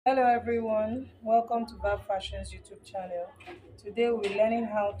Hello everyone, welcome to Bab Fashion's YouTube channel. Today we'll be learning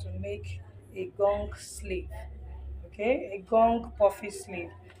how to make a gong sleeve. Okay, a gong puffy sleeve.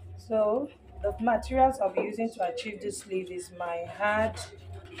 So the materials I'll be using to achieve this sleeve is my hard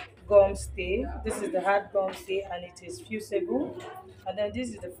gum stay. This is the hard gum stay and it is fusible. And then this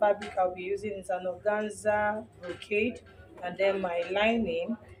is the fabric I'll be using. It's an organza brocade. And then my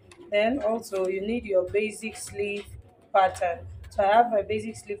lining. Then also you need your basic sleeve pattern. So I have my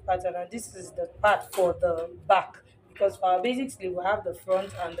basic sleeve pattern and this is the part for the back. Because for our basic sleeve we have the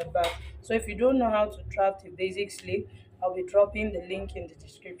front and the back. So if you don't know how to draft a basic sleeve, I'll be dropping the link in the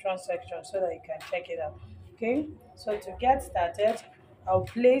description section so that you can check it out. Okay, so to get started, I'll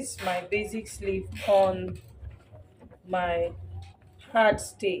place my basic sleeve on my hard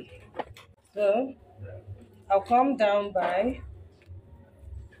stay. So I'll come down by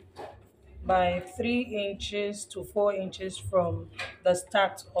 3 inches to 4 inches from the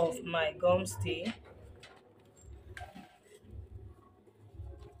start of my gum stay.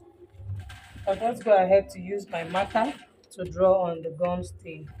 I'll just go ahead to use my marker to draw on the gum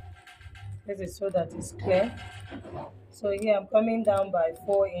stay. This is so that it's clear. So here I'm coming down by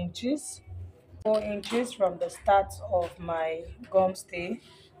 4 inches. 4 inches from the start of my gum stay,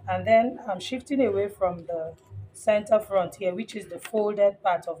 and then I'm shifting away from the center front here, which is the folded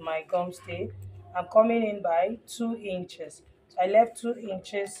part of my gum stay. I'm coming in by 2 inches, so I left 2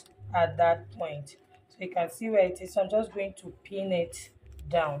 inches at that point, so you can see where it is. So I'm just going to pin it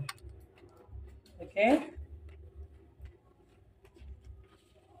down. Okay,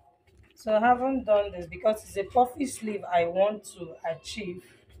 so I haven't done this because it's a puffy sleeve I want to achieve.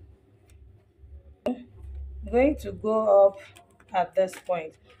 I'm going to go up at this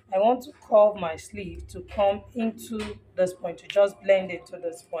point. I want to curve my sleeve to come into this point, to just blend it to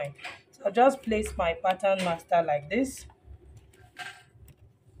this point. So I'll just place my pattern master like this,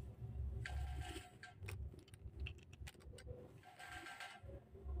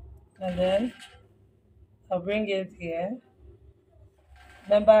 and then I'll bring it here.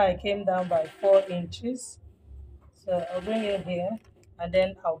 Remember I came down by 4 inches, so I'll bring it here and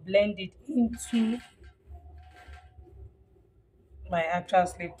then I'll blend it into my actual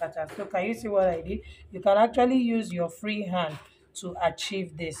sleeve pattern. So can you see what I did? You can actually use your free hand to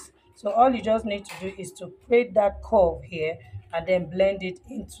achieve this. So all you just need to do is to create that curve here and then blend it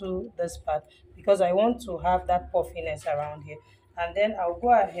into this part, because I want to have that puffiness around here. And then I'll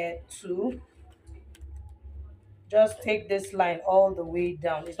go ahead to just take this line all the way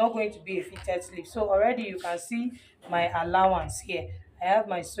down. It's not going to be a fitted sleeve. So already you can see my allowance here. I have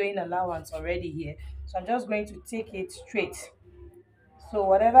my sewing allowance already here. So I'm just going to take it straight. So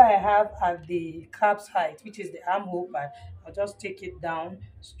whatever I have at the cap's height, which is the armhole part, I'll just take it down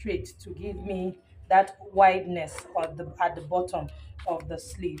straight to give me that wideness at the bottom of the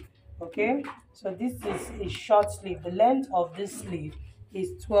sleeve. Okay, so this is a short sleeve. The length of this sleeve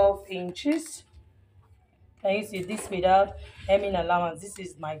is 12 inches. Can you see this without hemming allowance? This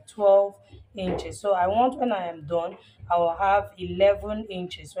is my 12 inches. So I want, when I am done, I will have 11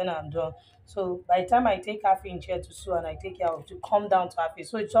 inches when I'm done. So by the time I take half inch here to sew and I take it out to come down to half inch.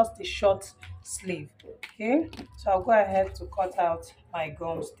 So it's just a short sleeve. Okay, so I'll go ahead to cut out my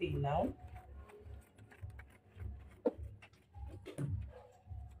gum stay now.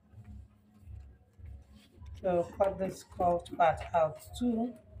 So cut this curved part out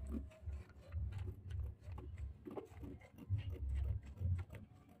too.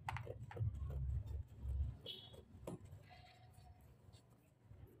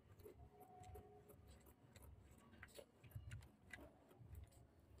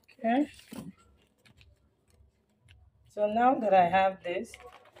 Okay, so now that I have this,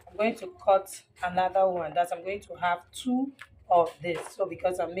 I'm going to cut another one. That I'm going to have two of this. So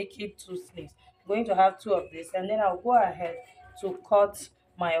because I'm making two sleeves, I'm going to have two of this, and then I'll go ahead to cut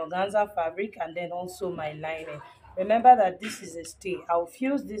my organza fabric and then also my lining. Remember that this is a stay. I'll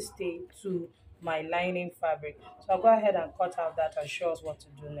fuse this stay to my lining fabric. So I'll go ahead and cut out that and show us what to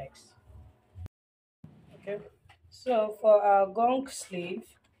do next. Okay, so for our gong sleeve,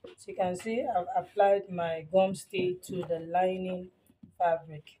 so you can see I've applied my gum stay to the lining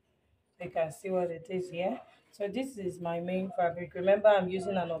fabric. So you can see what it is here. So this is my main fabric. Remember, I'm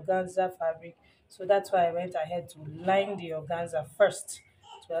using an organza fabric, so that's why I went ahead to line the organza first,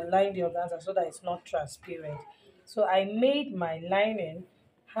 to align the organza so that it's not transparent. So I made my lining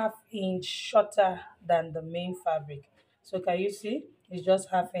half-inch shorter than the main fabric. So can you see? It's just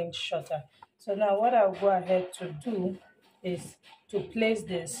half-inch shorter. So now what I'll go ahead to do is to place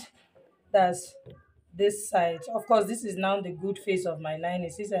this. That's this side. Of course, this is now the good face of my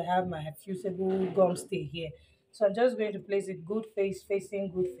lining since I have my fusible gum stay here. So I'm just going to place it good face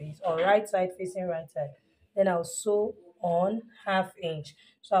facing good face, or right side facing right side. Then I'll sew on half inch.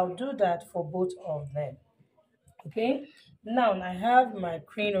 So I'll do that for both of them. Okay. Now I have my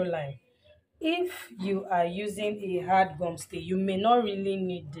crinoline. If you are using a hard gum stay, you may not really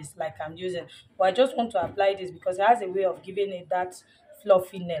need this like I'm using, but I just want to apply this because it has a way of giving it that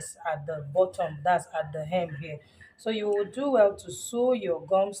fluffiness at the bottom, that's at the hem here. So you will do well to sew your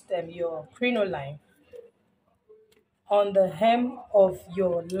gum stem, your crinoline, on the hem of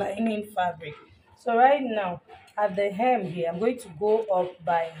your lining fabric. So right now at the hem here, I'm going to go up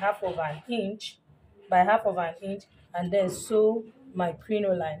by half of an inch, and then sew my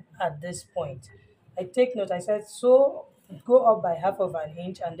crinoline at this point. I take note, I said sew, go up by half of an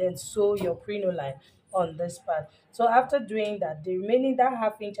inch and then sew your crinoline on this part. So after doing that, the remaining that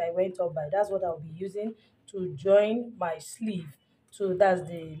half inch I went up by, that's what I'll be using to join my sleeve. So that's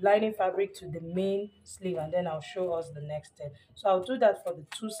the lining fabric to the main sleeve, and then I'll show us the next step. So I'll do that for the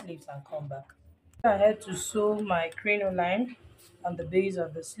two sleeves and come back. I had to sew my crinoline on the base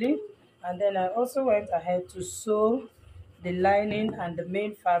of the sleeve, and then I also went ahead to sew the lining and the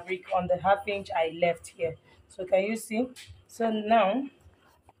main fabric on the half inch I left here. So can you see? So now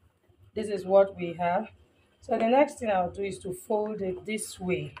this is what we have. So the next thing I'll do is to fold it this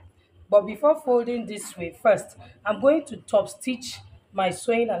way. But before folding this way, first I'm going to top stitch my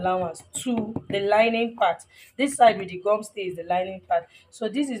sewing allowance to the lining part. This side with the gum stay is the lining part. So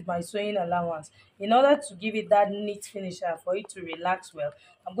this is my sewing allowance. In order to give it that neat finish and for it to relax well,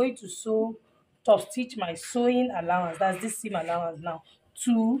 I'm going to top stitch my sewing allowance, that's this seam allowance now,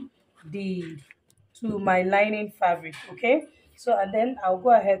 to the to my lining fabric. Okay, so and then I'll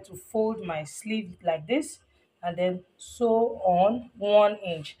go ahead to fold my sleeve like this, and then sew on 1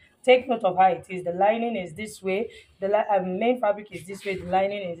 inch. Take note of how it is. The lining is this way, the main fabric is this way, the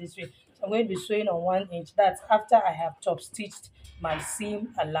lining is this way. So I'm going to be sewing on 1 inch. That's after I have top stitched my seam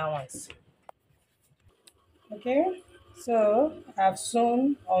allowance. Okay, so I've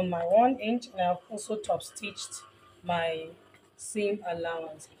sewn on my 1 inch, and I've also top stitched my seam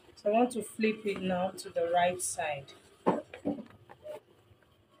allowance. So I want to flip it now to the right side.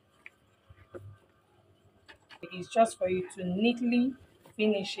 It's just for you to neatly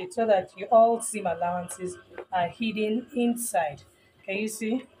finish it so that your all seam allowances are hidden inside. Can you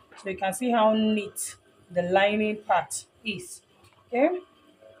see? So you can see how neat the lining part is. Okay,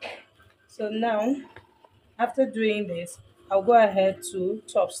 so now after doing this, I'll go ahead to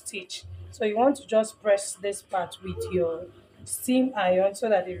top stitch. So you want to just press this part with your seam iron so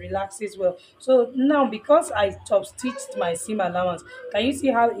that it relaxes well. So now because I top stitched my seam allowance, can you see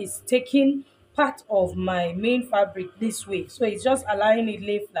how it's taking part of my main fabric this way? So it's just allowing it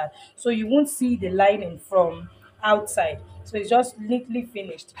lay flat. So you won't see the lining from outside. So it's just neatly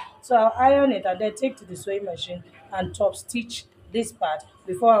finished. So I'll iron it and then take to the sewing machine and top stitch this part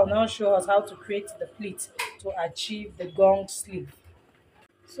before I'll now show us how to create the pleat to achieve the gong sleeve.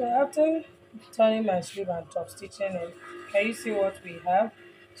 So after turning my sleeve and top stitching it, can you see what we have?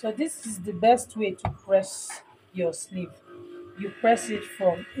 So this is the best way to press your sleeve. You press it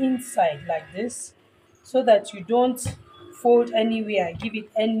from inside like this so that you don't fold anywhere, give it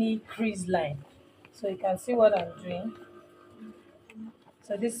any crease line. So you can see what I'm doing.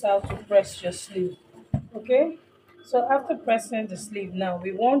 So this is how to press your sleeve. Okay, so after pressing the sleeve, now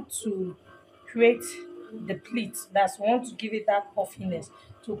we want to create the pleat. That's, we want to give it that puffiness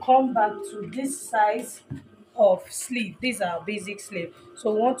to come back to this size of sleeve. These are our basic sleeve,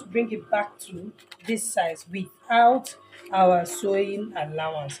 so we want to bring it back to this size without our sewing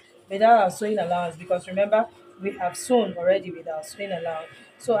allowance, because remember we have sewn already with our sewing allowance.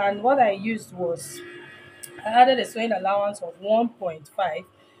 So, and what I used was, I added a sewing allowance of 1.5,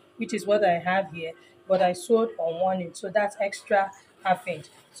 which is what I have here, but I sewed on 1 inch, so that's extra half inch.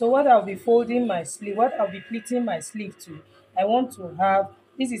 So what I'll be folding my sleeve, what I'll be pleating my sleeve to, I want to have,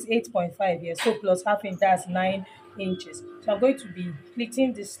 this is 8.5 here, so plus half inch, that's 9 inches. So I'm going to be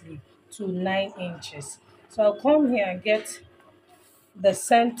pleating this sleeve to 9 inches. So I'll come here and get the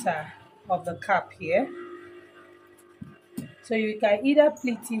center of the cap here. So you can either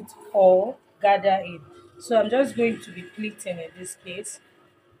pleat it or gather it. So I'm just going to be pleating in this case.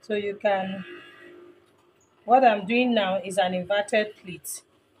 So you can, what I'm doing now is an inverted pleat.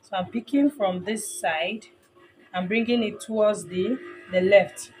 So I'm picking from this side and bringing it towards the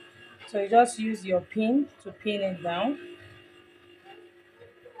left. So you just use your pin to pin it down.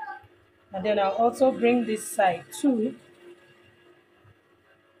 And then I'll also bring this side too.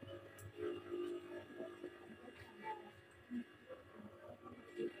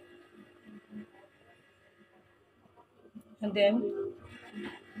 And then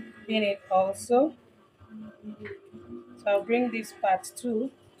pin it also. So I'll bring this part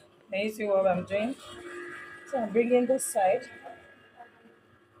too. Can you see what I'm doing? So I'm bringing this side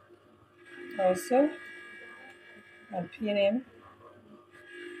also and pinning.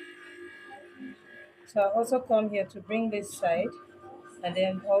 So I'll also come here to bring this side and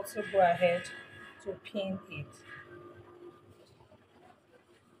then also go ahead to pin it.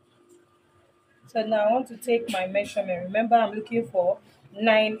 So now I want to take my measurement. Remember, I'm looking for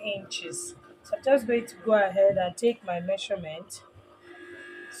 9 inches. So I'm just going to go ahead and take my measurement.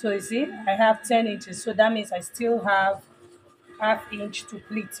 So you see, I have 10 inches. So that means I still have half inch to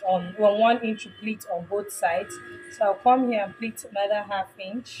pleat on, well, 1 inch to pleat on both sides. So I'll come here and pleat another half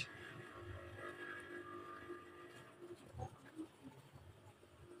inch.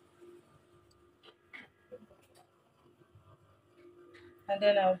 And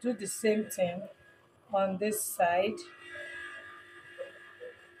then I'll do the same thing on this side.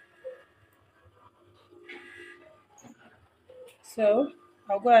 So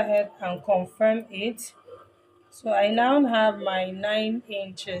I'll go ahead and confirm it. So I now have my 9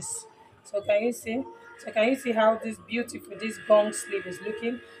 inches. So can you see? So can you see how this beautiful this gong sleeve is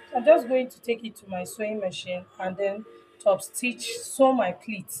looking? So I'm just going to take it to my sewing machine and then top stitch sew my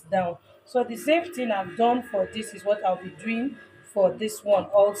pleats down. So the same thing I've done for this is what I'll be doing for this one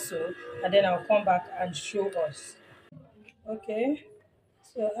also, and then I'll come back and show us. Okay.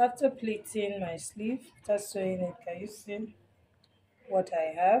 So after pleating my sleeve, just sewing it, can you see what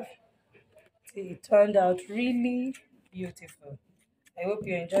I have? It turned out really beautiful. I hope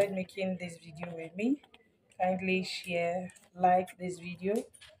you enjoyed making this video with me. Kindly share, like this video,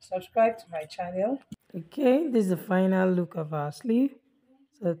 subscribe to my channel. Okay, this is the final look of our sleeve.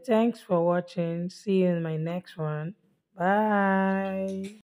 So thanks for watching. See you in my next one. Bye.